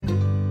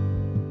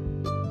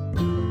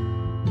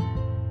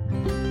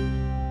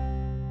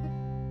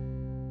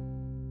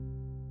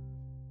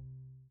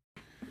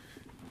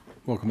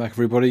Welcome back,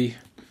 everybody.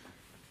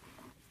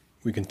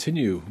 We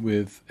continue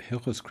with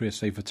Hilchos Kriyas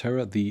Sefer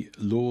Torah, the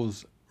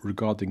laws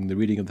regarding the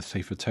reading of the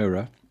Sefer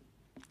Torah.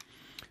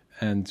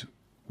 And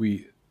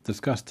we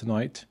discussed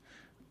tonight,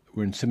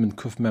 we're in Siman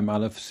Kuf Mem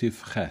Aleph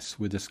Sif Ches.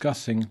 We're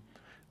discussing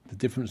the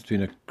difference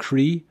between a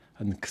Kri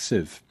and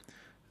Ksiv,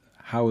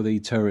 how the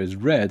Torah is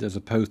read as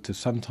opposed to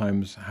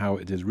sometimes how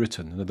it is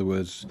written. In other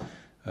words,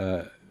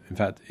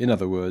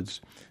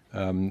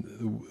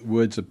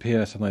 words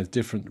appear sometimes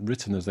different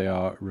written as they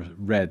are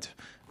read.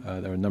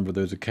 There are a number of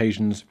those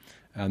occasions,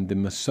 and the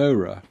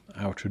Masorah,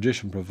 our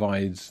tradition,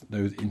 provides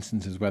those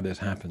instances where this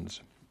happens.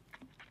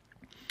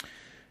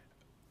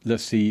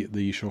 Let's see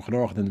the Shulchan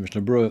Aruch and then the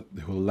Mishnah Berurah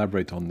who will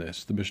elaborate on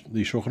this. The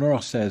Shulchan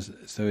Aruch says,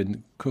 so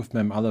in Kuf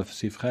Mem Aleph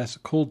Sif Ches,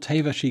 Kol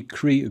Tevashi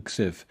Kri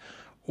Uksiv,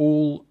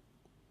 all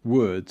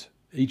words,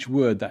 each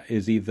word that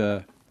is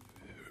either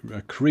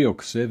a Kri or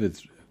Ksiv,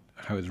 is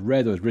how it's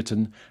read or is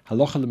written,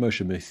 halacha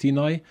l'Moshe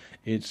Sinai.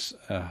 It's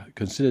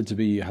considered to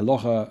be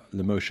halacha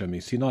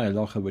l'Moshe Sinai,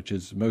 halacha which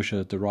is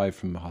Moshe derived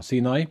from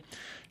Sinai.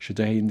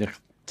 Shedehi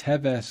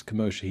nechteves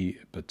k'moshe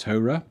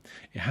b'Torah.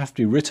 It has to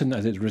be written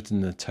as it's written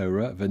in the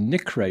Torah.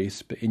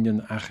 V'nikreis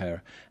be'inyan acher,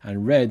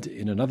 and read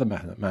in another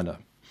manner.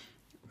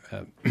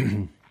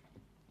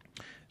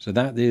 So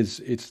that is,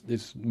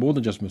 it's more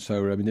than just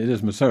Masorah. I mean, it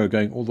is Masorah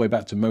going all the way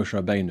back to Moshe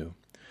Rabbeinu.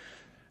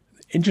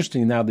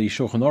 Interesting now, the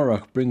Shulchan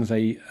Aruch brings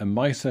a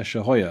Maisa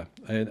Shehoya,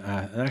 an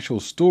actual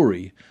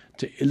story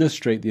to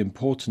illustrate the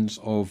importance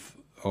of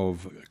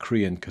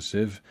Kri and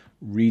Kasiv,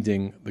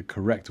 reading the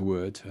correct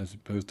word as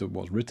opposed to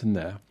what's written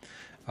there.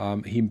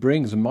 He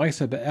brings a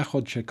Maisa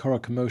Be'echod Shekora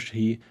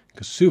Kamoshi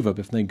Kasuva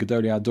B'fnei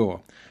Gedolei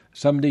Ador,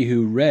 somebody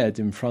who read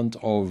in front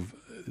of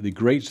the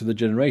greats of the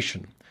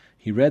generation.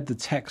 He read the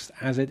text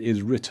as it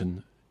is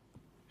written,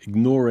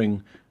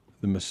 ignoring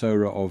the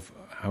Masorah of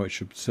how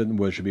certain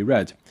words should be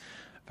read.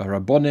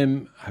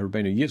 V'Rabbonim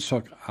Rabbeinu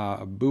Yitzchak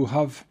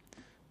Abuhav,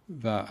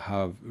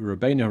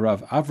 Rabbeinu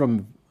Rav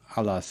Avram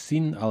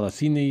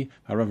Alasini,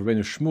 Rav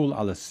Rabbeinu Shmuel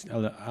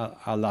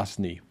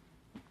Alasni.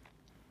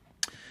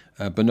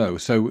 Bano.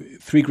 So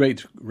three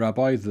great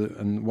rabbis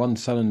and one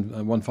son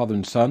and one father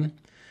and son.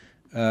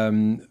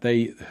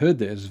 They heard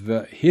this.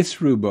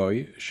 V'hisru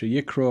boy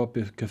sheyikro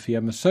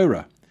b'kafiyah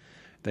Masorah.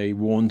 They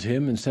warned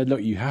him and said,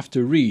 "Look, you have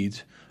to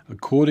read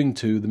according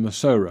to the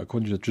Masorah,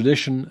 according to the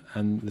tradition,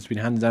 and it's been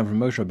handed down from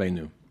Moshe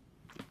Rabbeinu."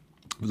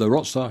 But the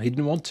Rotzah, he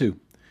didn't want to.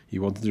 He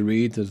wanted to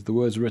read as the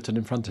words were written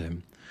in front of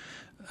him.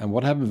 And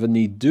what happened?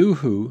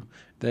 V'niduhu,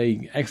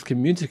 they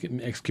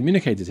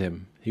excommunicated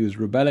him. He was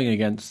rebelling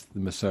against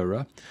the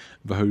Masorah.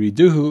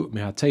 V'horiduhu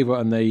mihateva,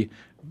 and they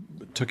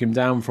took him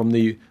down from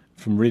reading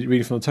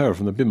from the Torah,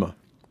 from the Bima.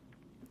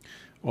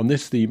 On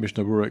this, the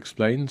Mishnah Berurah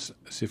explains,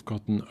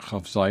 Sifkoten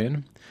Chav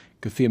Zayin,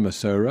 Kafir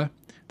Masorah.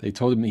 They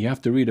told him that you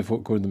have to read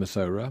according to the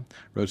Masorah.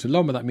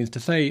 Rosaloma, that means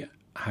to say,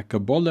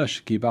 Hakabola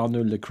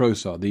Shkibarnu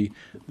Lekrosa, the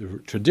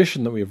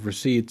tradition that we have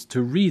received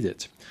to read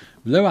it.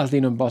 Lo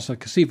Aldinum Basa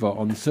Kasiva,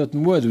 on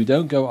certain words, we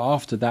don't go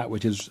after that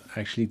which is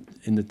actually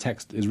in the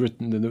text, is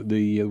written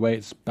the way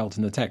it's spelt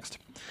in the text.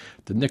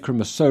 The Nikra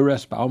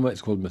Masorah, Ba'alma,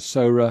 it's called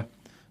Masorah.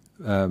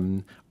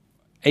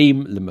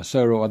 Aim le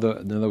Masorah,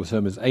 another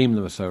term is Aim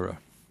le Masorah.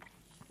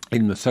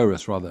 In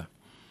Masorahs, rather.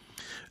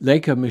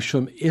 Leka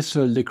Mishum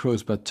Isra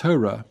Likros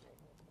Batorah,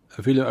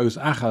 Avilo Os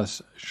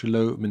Achas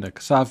Shelo Min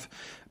Aksav.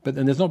 But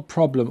then there's not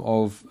problem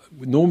of,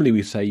 normally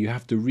we say you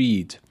have to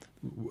read,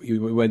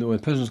 when a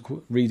person's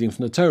reading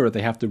from the Torah,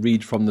 they have to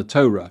read from the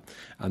Torah.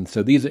 And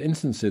so these are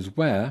instances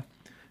where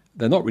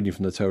they're not reading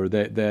from the Torah,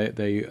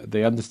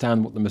 they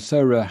understand what the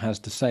Masorah has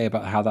to say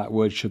about how that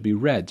word should be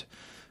read.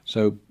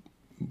 So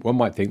one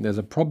might think there's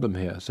a problem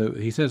here. So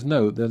he says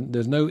no,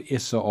 there's no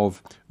issa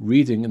of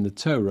reading in the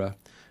Torah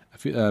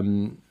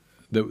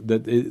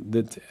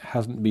that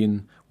hasn't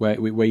been, where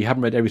you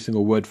haven't read every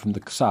single word from the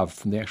Ksav,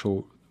 from the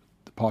actual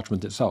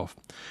parchment itself.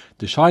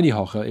 The shiny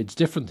hocha, it's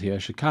different here.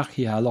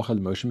 Shekachi halacha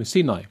l'Moshe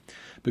Sinai,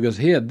 because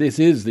here this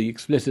is the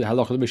explicit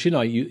halacha l'Moshe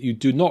Sinai. You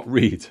do not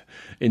read.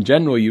 In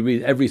general, you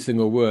read every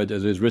single word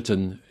as is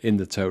written in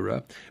the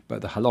Torah,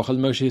 but the halacha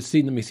l'Moshe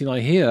Sinai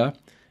here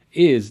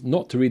is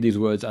not to read these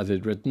words as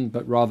it's written,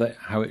 but rather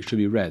how it should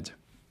be read.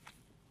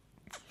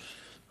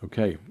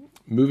 Okay,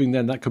 moving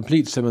then, that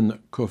completes Siman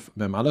Kuf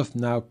Mem Aleph.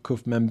 Now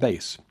Kuf Mem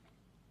Beis.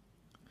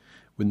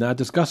 We're now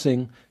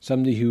discussing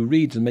somebody who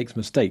reads and makes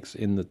mistakes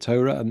in the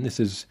Torah, and this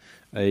is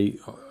a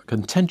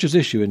contentious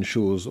issue in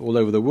shuls all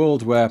over the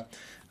world, where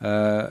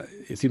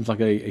it seems like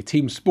a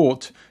team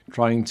sport,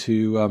 trying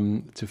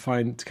to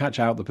catch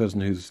out the person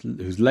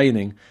who's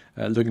laning,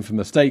 looking for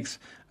mistakes.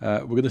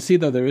 We're going to see,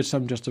 though, there is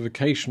some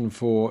justification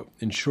for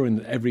ensuring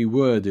that every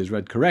word is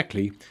read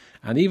correctly,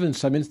 and even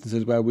some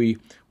instances where we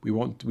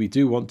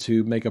do want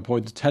to make a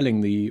point of telling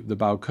the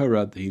Baal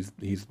Korah that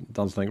he's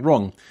done something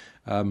wrong,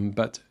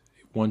 but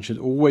one should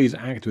always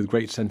act with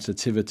great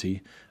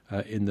sensitivity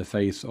in the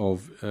face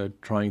of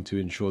trying to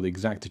ensure the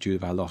exactitude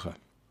of halacha.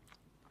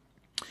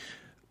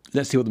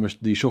 Let's see what the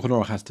Shulchan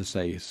Aruch has to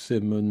say.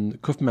 Siman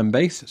Kuf Mem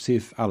Beis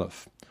Sif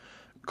Aleph.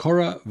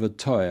 Korah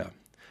v'Toya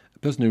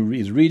person who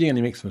is reading and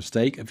he makes a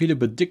mistake, even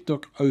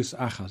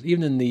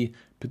in the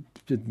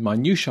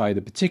minutiae,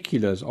 the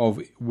particulars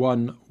of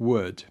one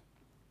word,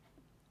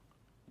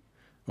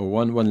 or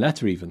one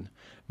letter even,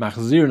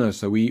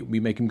 so we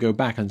make him go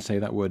back and say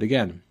that word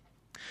again.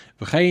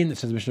 It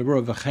says Mishnah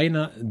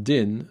Berurah,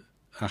 din.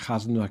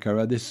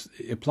 This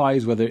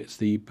applies whether it's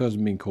the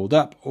person being called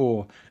up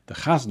or the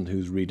chazan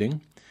who's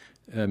reading,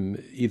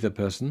 either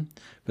person.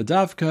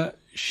 There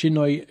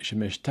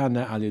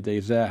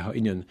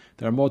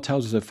are more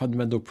tells us a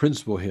fundamental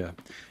principle here.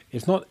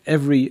 It's not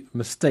every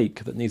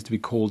mistake that needs to be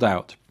called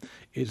out.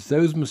 It's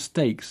those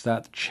mistakes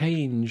that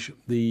change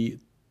the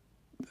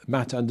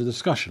matter under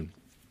discussion.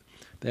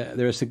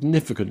 They're a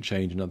significant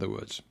change, in other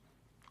words.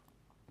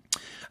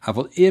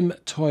 But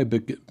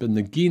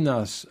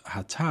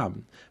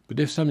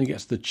if somebody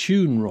gets the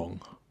tune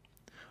wrong,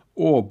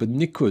 or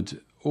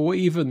benikud, or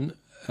even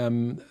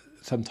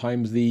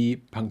sometimes the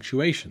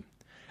punctuation,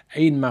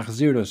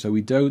 so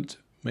we don't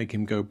make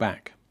him go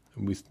back.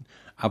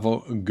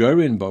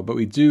 But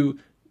we do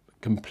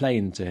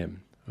complain to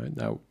him. Right?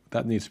 Now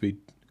that needs to be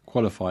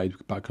qualified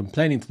by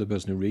complaining to the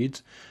person who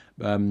reads.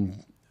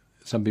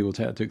 Some people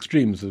take that to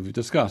extremes, as we've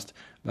discussed,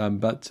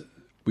 but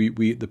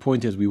the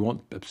point is we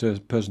want a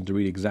person to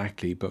read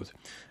exactly, but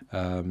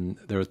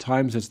there are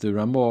times, as the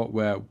Ramah,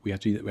 where we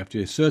have to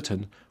be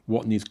certain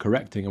what needs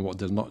correcting and what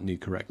does not need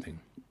correcting.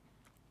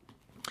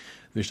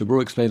 Mishnah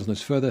Berurah explains on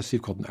this further.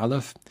 Siv Kotan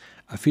Aleph,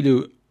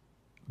 afilu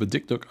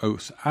bediktok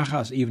os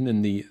achas, even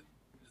in the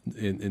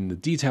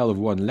detail of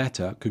one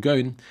letter,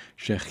 kagon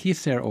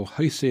shechiser or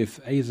hosef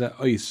eza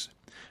ois,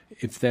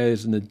 if there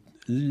is a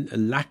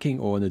lacking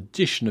or an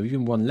addition of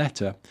even one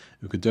letter,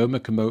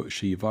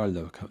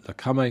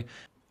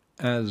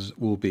 as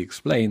will be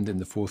explained in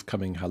the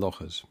forthcoming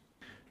halachas.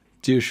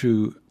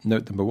 Dirshu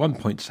note number 1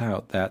 points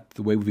out that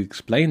the way we've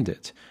explained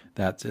it,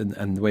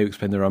 and the way we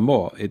explain the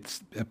Ramah,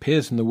 it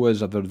appears in the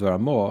words of the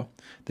Ramah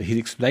that he's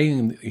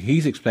explaining the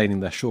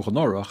Shulchan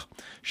Aruch,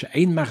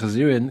 she'ein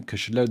machzirin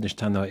k'shelo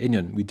nishtana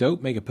inyan. We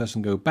don't make a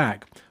person go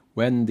back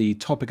when the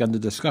topic under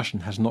discussion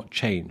has not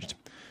changed,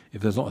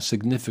 if there's not a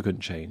significant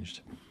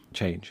change.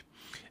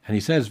 And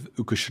he says,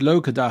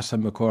 Ukashlo kadasa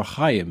makor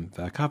chayim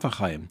v'akafa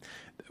chayim,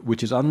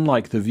 which is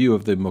unlike the view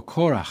of the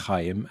makor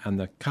chayim and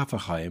the kafa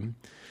chayim,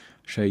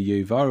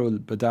 sheyevaru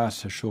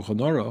badas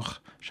hashulchan aruch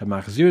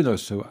shemachzirno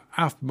so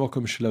af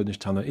mokum shelo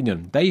nishtana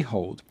inyan. They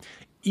hold,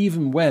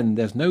 even when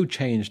there's no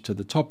change to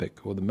the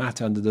topic or the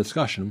matter under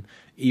discussion,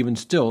 even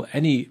still,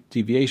 any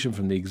deviation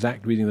from the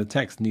exact reading of the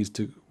text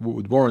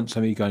would warrant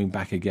somebody going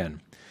back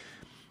again.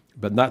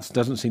 But that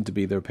doesn't seem to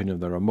be their opinion of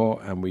the Ramah,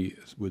 and we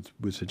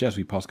would suggest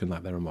we paskin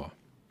like the Ramah.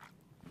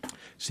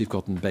 Siv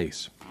Kotan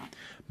base.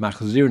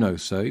 Machzirno,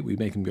 so we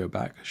make him go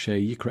back.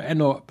 She yikra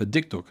eno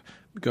bediktuk,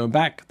 going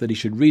back that he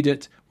should read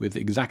it with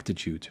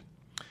exactitude.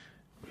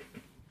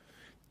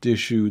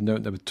 Dishu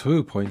note number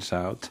 2 points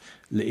out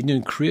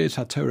le'inyan kriyas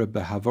haTorah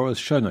behavoros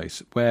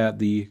shonos, where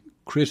the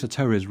kriyas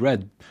haTorah is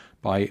read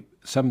by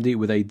somebody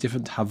with a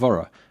different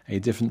havara, a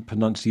different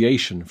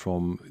pronunciation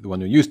from the one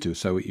you're used to.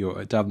 So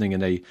you're davening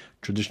in a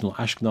traditional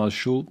Ashkenaz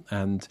shul,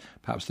 and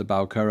perhaps the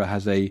Baal Korah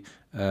has a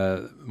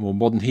more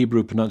modern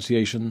Hebrew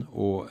pronunciation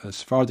or a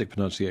Sephardic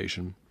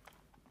pronunciation.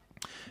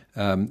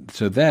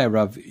 So there,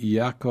 Rav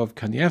Yaakov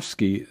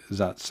Kanievsky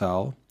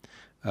Zatzal,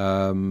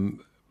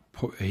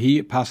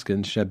 he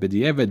paskins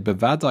shebedieved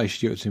bevadai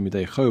shiyotzu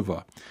midei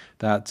chova,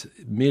 that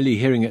merely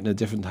hearing it in a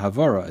different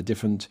havara, a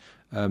different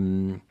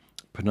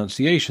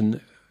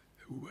pronunciation,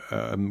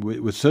 one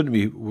would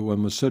certainly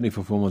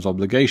fulfill one's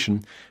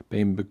obligation.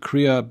 Bein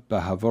bekriya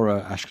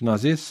behavora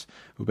Ashkenazis,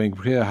 or bein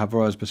bekriya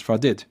havoras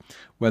besfardit,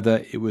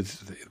 whether it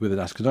was with an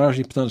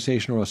Ashkenazi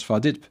pronunciation or a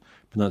Sfardit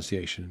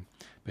pronunciation.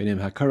 Bein im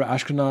hakara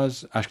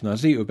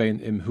Ashkenazi, or bein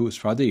im hu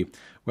Sfardi,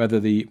 whether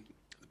the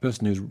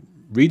person who's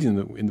reading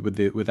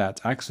with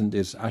that accent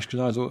is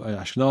Ashkenazi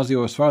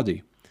or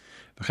Sfardi.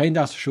 V'chein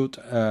das shut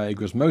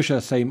igros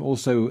Moshe. Same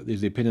also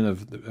is the opinion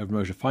of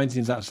Moshe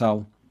Feinstein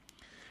Zatzal.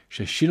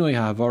 Sheshinoi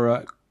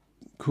havara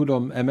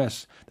kudom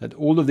ms, that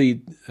all of the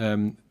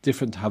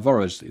different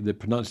havaras, the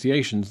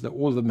pronunciations, that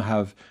all of them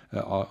have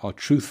are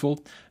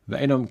truthful.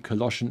 Ve'enom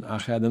koloshin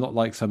acher, they're not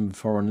like some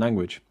foreign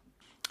language.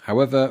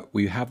 However,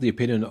 we have the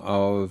opinion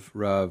of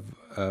Rav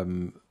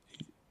Yosef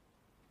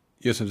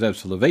Zev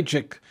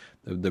Soloveitchik,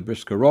 the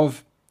Brisker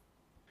Rov,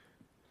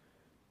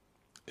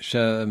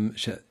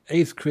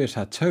 she'eis kriyas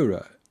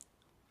haTorah,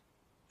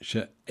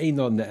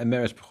 she'einon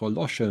ne'emeres b'chol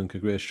loshon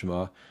k'kriyas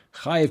shema,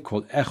 chayiv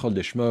kol echol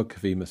lishmo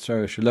k'vi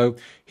maser shelo.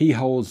 He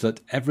holds that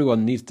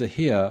everyone needs to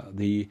hear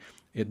the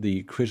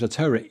kriyas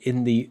haTorah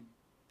in the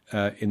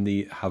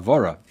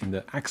havara, in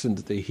the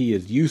accent that he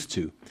is used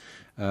to.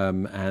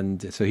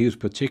 And so he was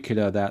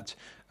particular that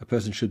a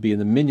person should be in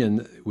the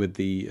minyan with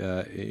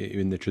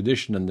in the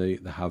tradition and the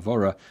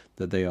havara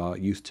that they are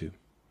used to.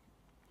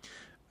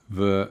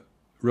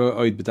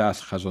 V'ro'oid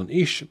b'das Chazon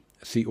Ish,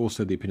 see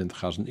also the opinion of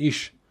Chazon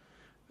Ish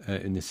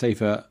in the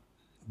Sefer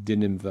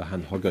Dinim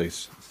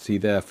v'Hanhagos. See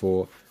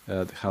therefore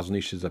the Chazon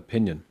Ish's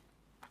opinion.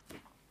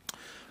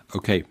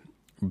 Okay,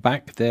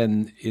 back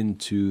then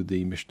into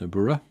the Mishnah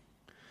Berurah.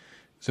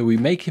 So we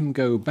make him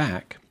go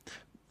back.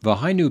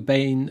 V'hainu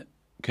bein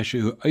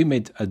keshu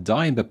omed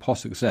adayin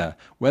beposuk zeh,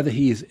 whether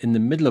he's in the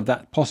middle of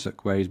that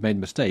posuk where he's made a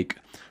mistake,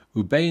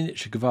 ubein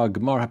shekvar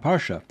gemar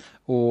haparsha,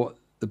 or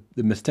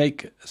the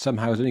mistake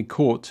somehow is only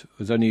caught,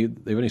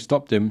 they've only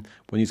stopped him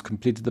when he's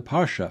completed the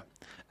parsha.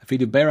 And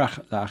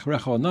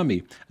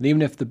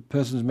even if the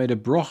person's made a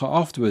brocha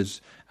afterwards,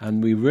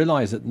 and we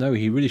realize that no,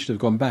 he really should have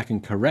gone back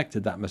and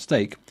corrected that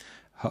mistake,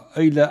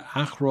 the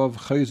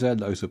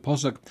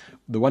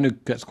one who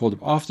gets called up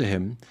after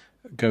him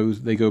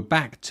they go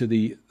back to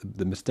the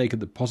mistake at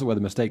the posuk where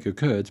the mistake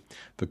occurred.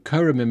 The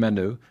Korah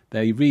Mimenu,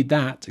 they read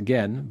that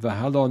again.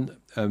 V'halon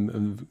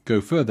go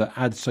further,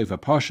 add sofa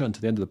parsha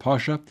until the end of the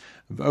parsha.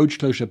 V'od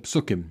shlosha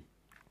psukim,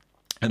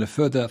 and a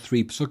further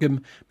 3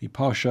 psukim mi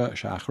parsha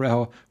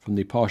she'achreho, from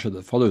the parsha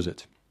that follows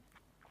it.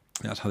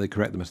 That's how they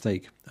correct the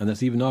mistake, and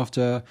that's even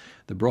after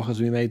the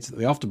brachas we made,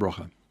 the after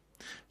bracha.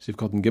 So you've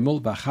got in Gimel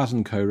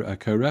v'chazan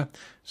Korah.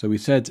 So we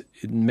said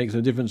it makes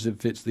no difference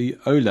if it's the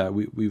Ola.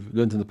 We've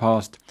learned in the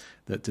past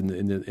that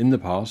in the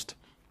past,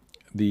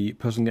 the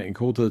person getting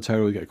called to the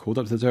Torah will get called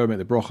up to the Torah, make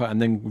the bracha,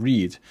 and then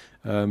read.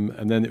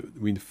 And then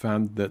we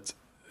found that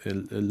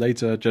in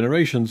later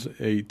generations,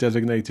 a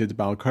designated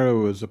Baal Korah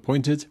was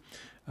appointed,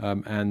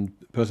 and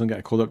the person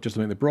get called up just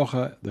to make the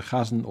bracha. The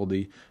chazan or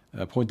the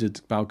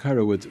appointed Baal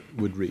Korah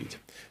would read.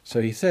 So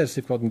he says,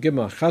 if got in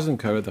Gimel chazan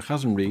Korah, the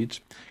chazan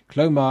reads,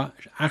 Kloma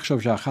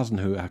achshav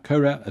chazan hu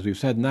haKorah, as we've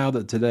said, now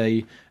that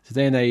in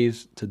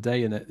today's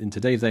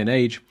day and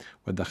age,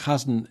 when the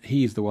chazan,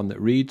 he's the one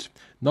that reads,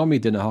 Nami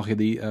dinahachi,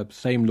 the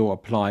same law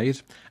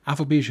applies.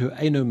 Afabishu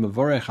enu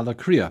mavorech ala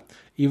kriya,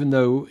 even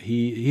though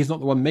he's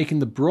not the one making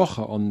the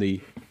brocha on the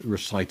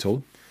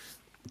recital.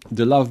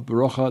 The love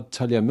brocha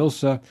talia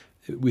milsa,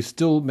 we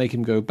still make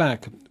him go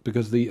back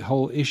because the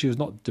whole issue is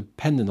not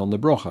dependent on the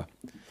brocha.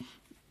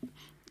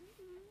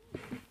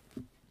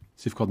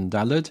 Sifkot and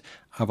Daled,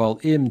 aval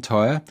im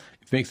toya,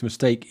 if he makes a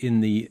mistake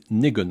in the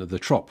nigun of the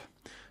trop,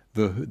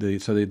 the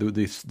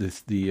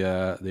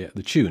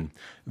tune.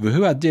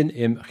 V'hu adin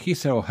im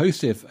chiser or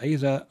hosif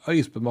eza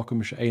ois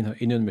b'mokum she'ein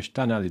ha'inun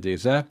mishtana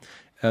lidezer.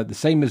 The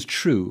same is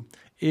true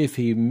if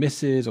he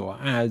misses or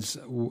adds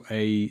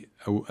a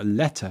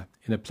letter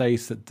in a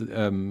place that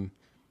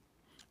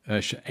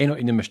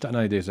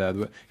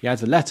he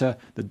adds a letter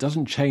that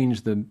doesn't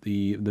change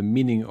the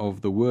meaning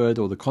of the word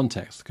or the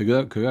context. Could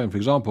go, for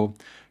example,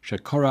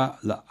 Shekora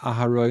la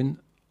Aharon,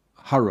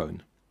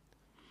 Haron.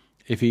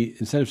 If he,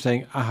 instead of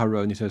saying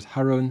Aharon, he says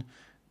Haron,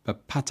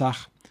 but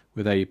patach,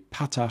 with a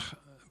patach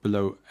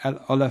below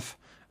aleph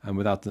and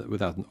without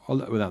an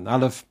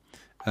aleph.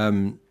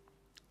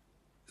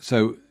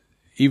 So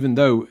even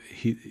though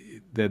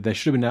there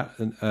should have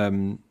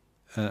been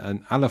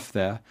an aleph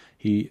there,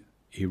 he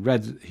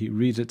reads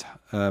it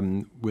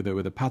with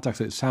a patach,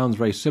 so it sounds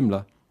very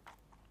similar.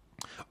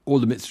 All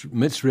the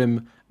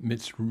mitzrim,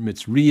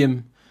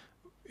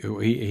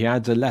 he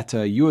adds a letter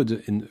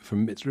yud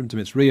from mitzrim to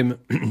mitzrayim,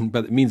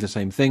 but it means the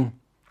same thing.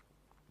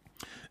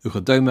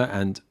 Uchadoma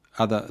and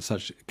other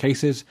such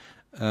cases,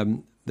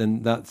 then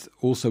that's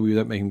also, we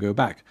don't make him go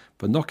back.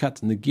 But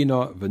nokat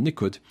negina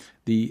v'nikud,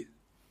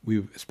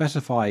 we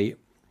specify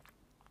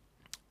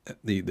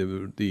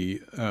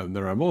the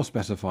Ramah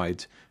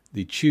specified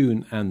the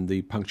tune and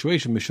the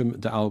punctuation mishum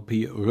da'al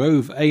pi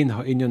rov ein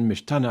ha'inyan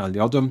mishtana al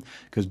yadam,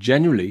 because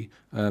generally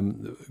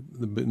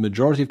the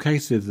majority of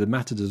cases the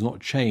matter does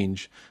not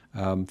change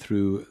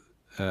through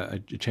a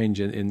change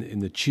in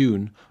the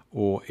tune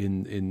or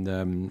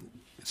in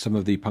some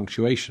of the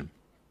punctuation.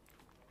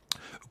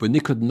 But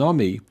nikud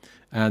nami,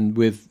 and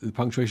with the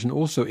punctuation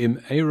also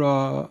im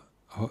era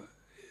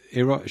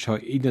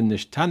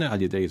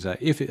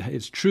if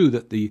it's true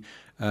that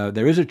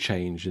there is a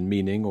change in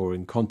meaning or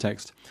in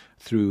context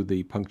through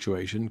the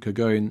punctuation, could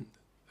go in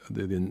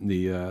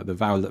the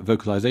vowel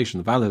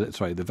vocalization,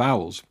 the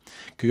vowels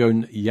could go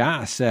in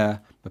ya'aser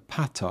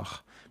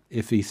b'patach.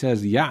 If he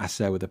says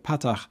ya'aser with a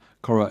patach,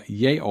 kora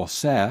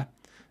ye'oser,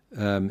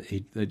 and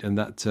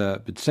that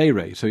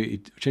b'tseirei, so he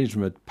changed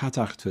from a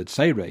patach to a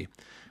tseirei,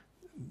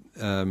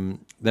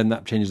 then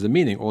that changes the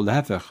meaning, or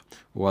lehefech,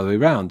 or other way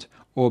around.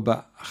 Or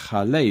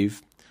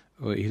b'chalev,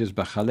 or he says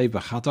b'chalev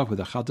b'chatav with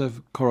a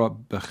chatav, kora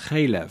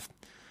b'chelev.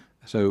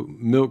 So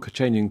milk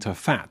changing to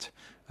fat,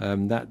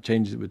 that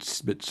changes with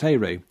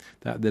b'tseirei.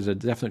 That there's a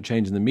definite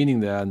change in the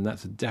meaning there, and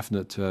that's a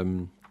definite.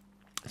 So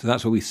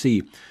that's what we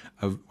see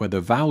of where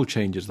the vowel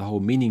changes, the whole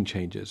meaning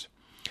changes.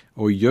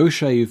 Or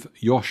yoshev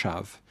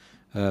yoshav.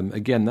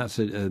 Again, that's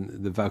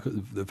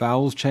the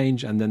vowels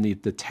change, and then the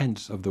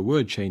tense of the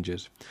word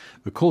changes.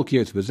 The kol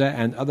kiyot b'zeh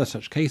and other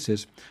such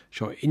cases,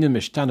 inyan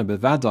mishtana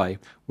bevadai,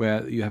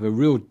 where you have a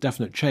real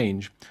definite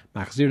change.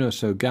 Machzirno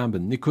so gam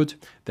ben nikud.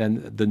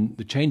 Then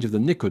the change of the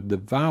nikud, the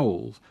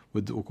vowels,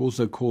 would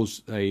also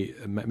cause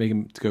make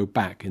him to go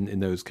back in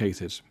those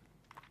cases.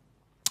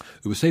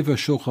 Sefer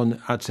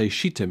Shulchan Atzei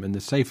Shittim, in the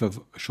Sefer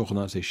of Shulchan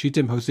Atzei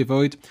Shittim,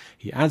 Hosivoid,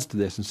 he adds to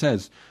this and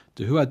says,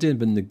 "Dehu adin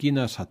ben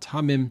neginas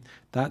hatamim."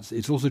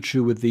 It's also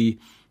true with the.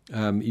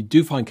 You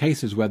do find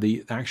cases where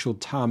the actual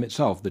tam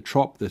itself, the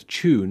trop, the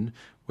tune,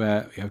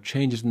 where you have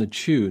changes in the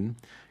tune,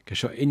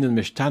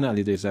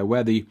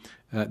 where the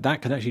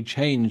that can actually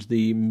change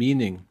the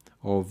meaning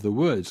of the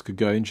words. Could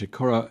go in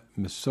shekora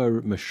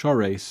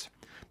meshores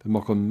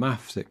b'mokom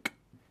mafsik.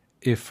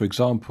 If, for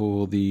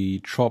example, the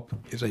trop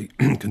is a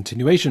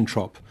continuation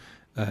trop,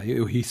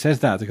 he says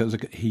that because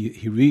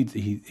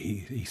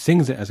he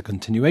sings it as a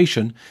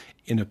continuation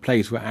in a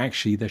place where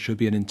actually there should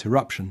be an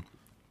interruption.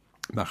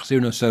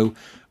 So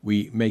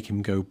we make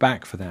him go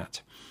back for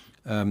that.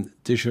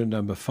 Disher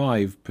number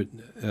 5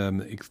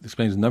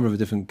 explains a number of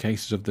different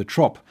cases of the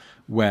trop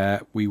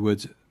where we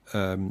would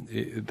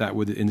that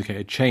would indicate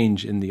a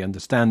change in the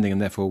understanding,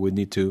 and therefore we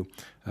need to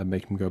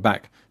make him go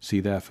back. See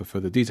there for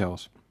further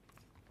details.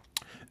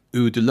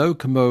 Udelo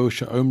kamo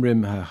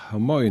she'omrim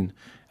ha'hamoin,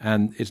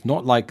 and it's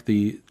not like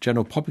the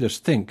general populace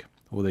think,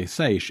 or they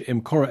say,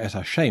 she'im kora es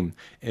Hashem,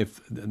 if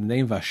the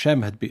name of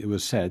Hashem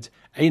was said,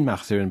 ein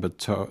machzirin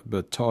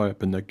b'tor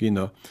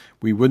b'nagino,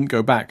 we wouldn't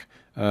go back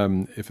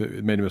if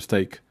it made a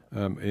mistake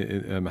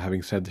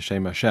having said the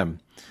Shem Hashem.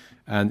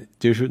 And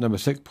Dirshut number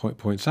 6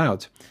 points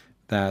out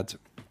that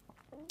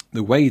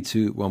the way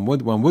to one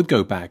would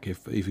go back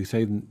if you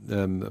say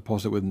the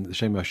pasuk with the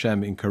Shem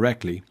Hashem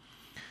incorrectly.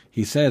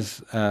 He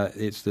says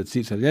it's the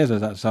Tzitz Eliezer,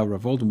 that's our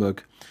Rav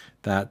Oldenburg,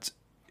 that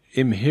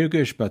im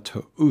hirgish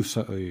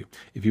b'to'usa'u,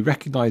 if you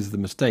recognize the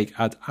mistake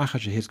ad achar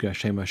shehizkar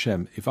Hashem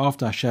Hashem, if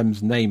after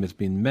Hashem's name has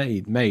been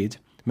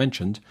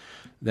mentioned,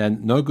 then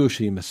no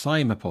gushi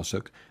Messiah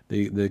posuk,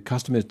 the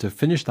custom is to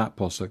finish that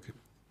posuk.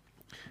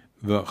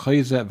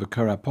 V'chayze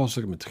v'kara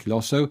posuk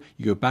mitchiloso,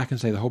 you go back and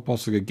say the whole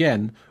posuk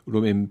again.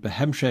 Im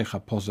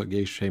behemshech posuk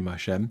yesh Shem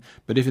Hashem.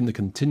 But if in the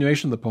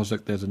continuation of the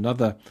posuk there's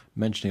another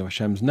mentioning of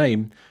Hashem's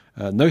name,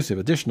 nosiv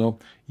additional,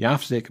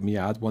 yafzik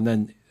miyad, one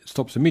then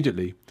stops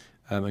immediately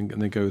and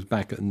then goes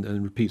back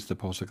and repeats the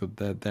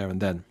posuk there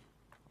and then.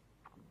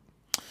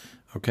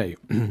 Okay.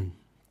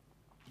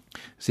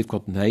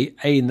 Sifkot Nei,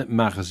 Ein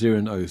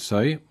Machzirin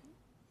Osoi,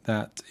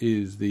 that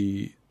is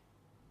the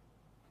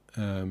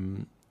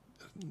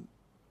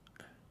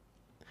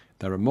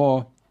there are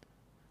more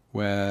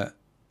where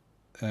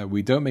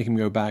we don't make him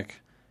go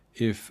back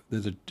if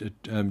there's a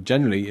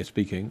generally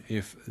speaking,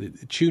 if the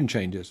tune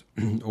changes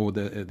or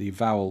the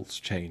vowels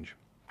change.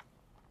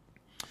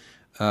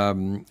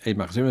 Whether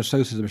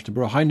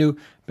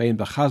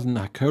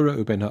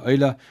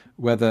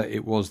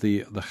it was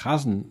the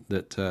chazan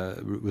that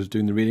was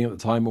doing the reading at the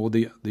time, or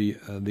the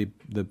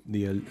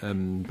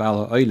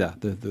Baal Ha'olah,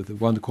 the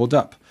one called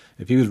up,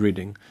 if he was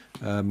reading,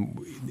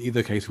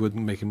 either case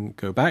wouldn't make him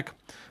go back.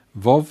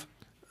 Vov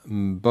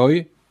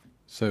boy.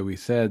 So we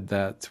said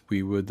that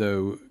we would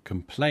though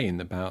complain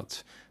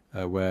about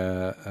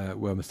where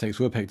mistakes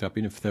were picked up,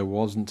 even if there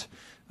wasn't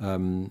a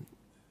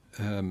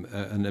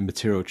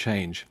material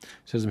change.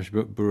 Says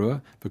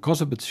Mishbura,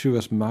 because of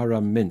B'tshuvas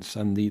Maram Mintz,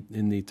 and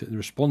in the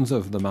response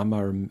of the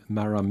Maram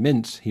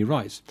Mintz, he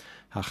writes,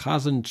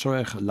 Hachazan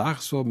tzorech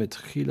lachzor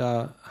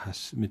mitchila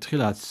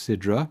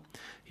sidra.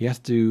 He has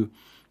to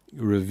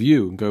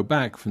review and go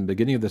back from the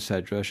beginning of the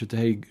sedra,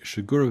 shetei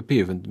shagura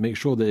b'piv, and make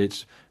sure that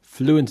it's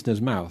fluent in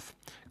his mouth.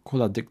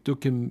 Kol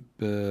hadikdukim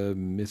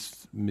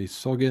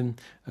misogin,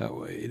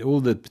 in all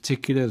the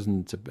particulars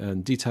and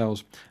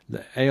details,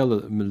 le'el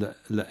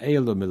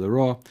or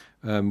milarah,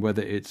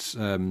 whether it's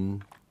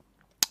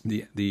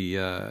the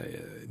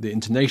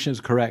intonation is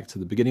correct at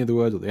the beginning of the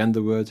word or the end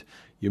of the word,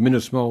 yamin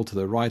small to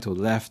the right or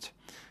the left.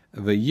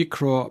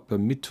 V'yikra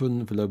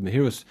b'mitun v'lo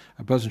mehirus,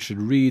 a person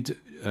should read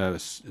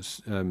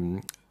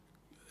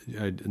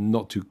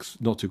not too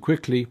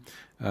quickly,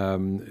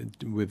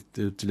 with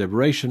the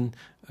deliberation,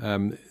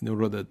 in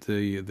order that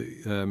the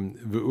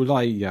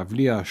v'ulai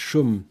yavliya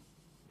shum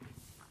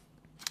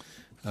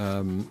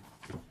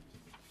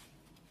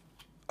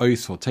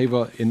ois or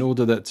teva, in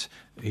order that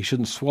he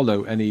shouldn't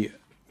swallow any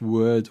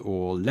word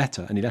or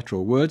letter,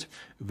 or word.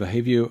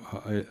 V'havio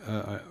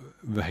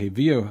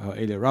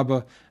ha'elia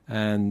rabba,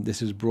 and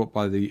this is brought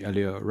by the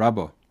Elia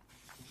Rabbah.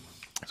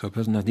 So a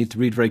person needs to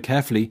read very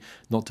carefully,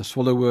 not to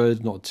swallow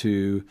words, not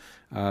to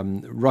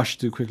rush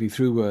too quickly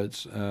through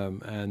words,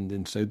 and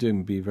in so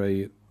doing be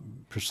very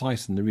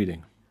precise in the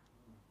reading.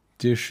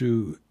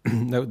 Dirshu,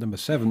 note number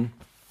 7,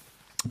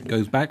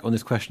 goes back on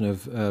this question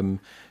of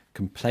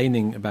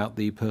complaining about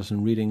the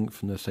person reading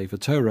from the Sefer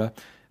Torah.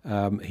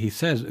 He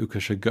says,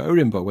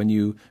 when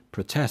you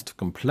protest,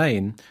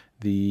 complain,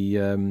 the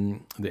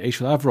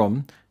Eshel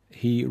Avram,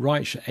 he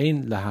writes,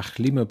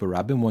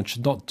 one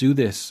should not do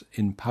this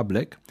in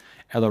public,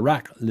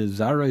 elarak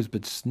lezaros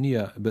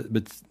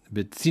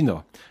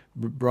betzino,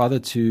 rather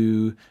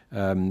to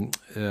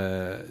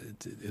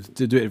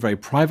do it very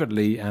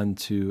privately and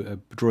to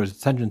draw his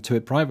attention to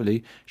it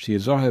privately.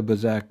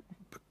 That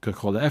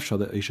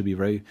he should be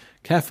very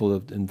careful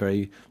and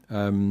very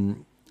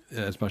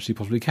as much as he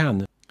possibly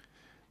can.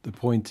 The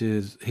point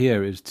is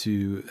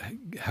to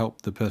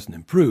help the person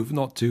improve,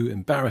 not to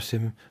embarrass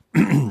him,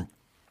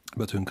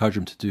 but to encourage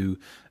him to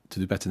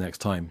do better next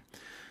time.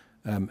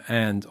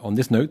 And on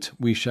this note,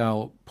 we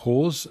shall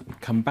pause,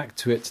 come back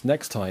to it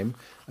next time.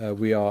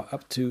 We are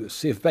up to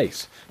Sif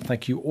Base.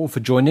 Thank you all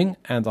for joining,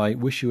 and I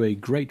wish you a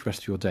great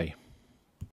rest of your day.